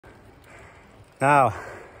Now,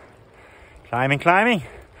 climbing.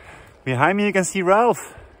 Behind me you can see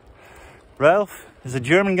Ralf. Ralf is a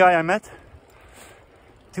German guy I met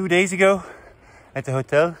 2 days ago at the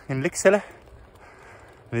hotel in Asele.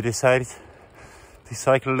 We decided to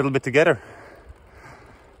cycle a little bit together.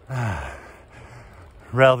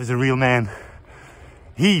 Ralf is a real man.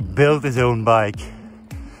 He built his own bike.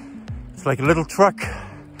 It's like a little truck,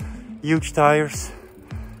 huge tires,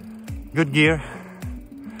 good gear,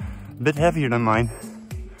 a bit heavier than mine.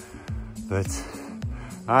 But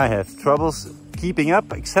I have troubles keeping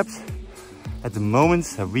up, except at the moment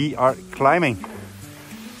that we are climbing.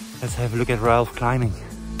 Let's have a look at Ralf climbing.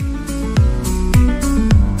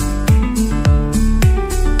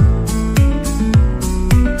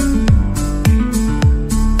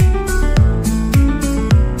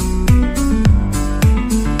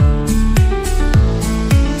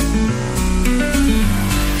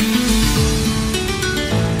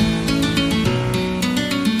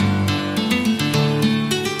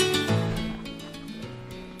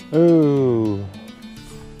 Oh,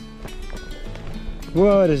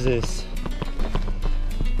 what is this?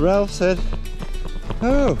 Ralf said,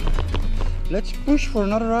 oh, let's push for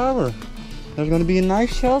another hour. There's going to be a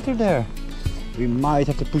nice shelter there. We might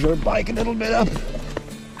have to push our bike a little bit up.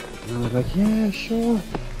 And I was like, yeah, sure.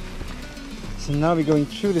 So now we're going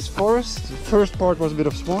through this forest. The first part was a bit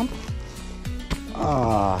of swamp.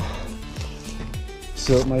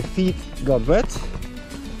 So my feet got wet.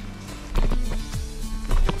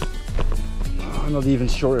 I'm not even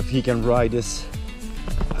sure if he can ride this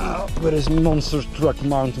with his monster truck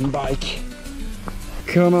mountain bike.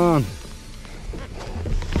 Come on.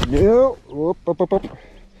 No. Up.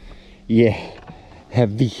 Yeah,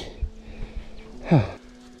 heavy.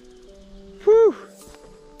 Whew.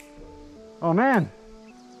 Oh man,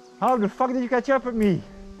 how the fuck did you catch up with me?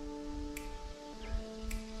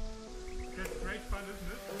 That's great fun,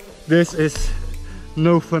 isn't it? This is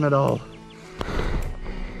no fun at all.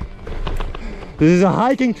 This is a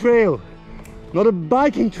hiking trail, not a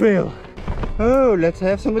biking trail. Oh, let's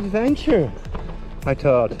have some adventure, I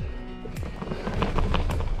thought.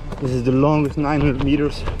 This is the longest 900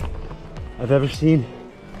 meters I've ever seen.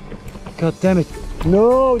 God damn it.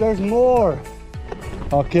 No, there's more.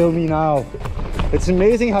 Oh, kill me now. It's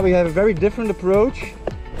amazing how we have a very different approach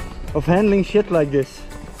of handling shit like this.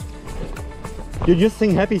 You just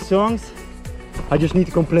sing happy songs. I just need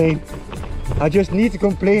to complain. I just need to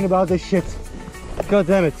complain about this shit. God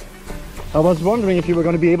damn it. I was wondering if you were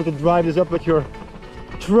going to be able to drive this up with your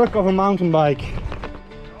truck of a mountain bike.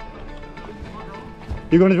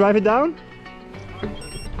 You're going to drive it down?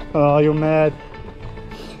 Oh, you're mad.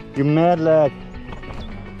 You're mad, lad.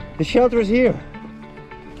 The shelter is here.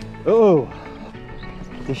 Oh,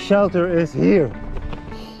 the shelter is here.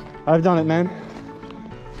 I've done it, man.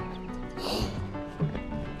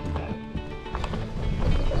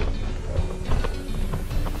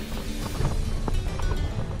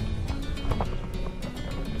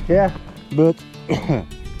 Yeah, but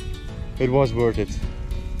it was worth it.